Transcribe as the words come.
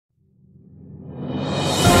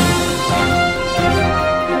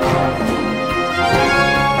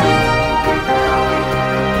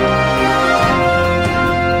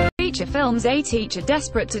films, a teacher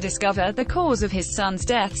desperate to discover the cause of his son's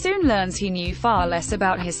death soon learns he knew far less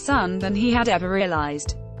about his son than he had ever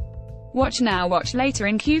realized. Watch now, watch later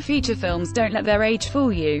in Q. Feature films don't let their age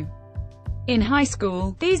fool you. In high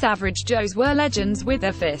school, these average Joes were legends with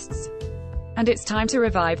their fists. And it's time to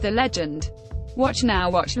revive the legend. Watch now,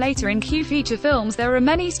 watch later in Q. Feature films. There are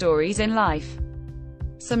many stories in life.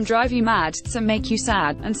 Some drive you mad, some make you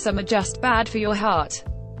sad, and some are just bad for your heart.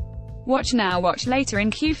 Watch now, watch later in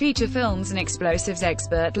Q. Feature films. An explosives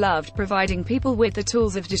expert loved providing people with the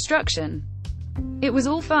tools of destruction. It was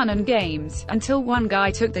all fun and games, until one guy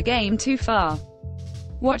took the game too far.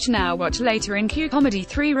 Watch now, watch later in Q. Comedy.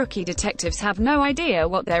 Three rookie detectives have no idea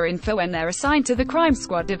what they're in for when they're assigned to the crime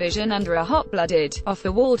squad division under a hot-blooded,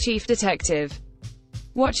 off-the-wall chief detective.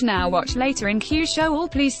 Watch now, watch later in Q. Show all.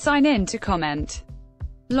 Please sign in to comment.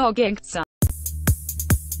 Log in.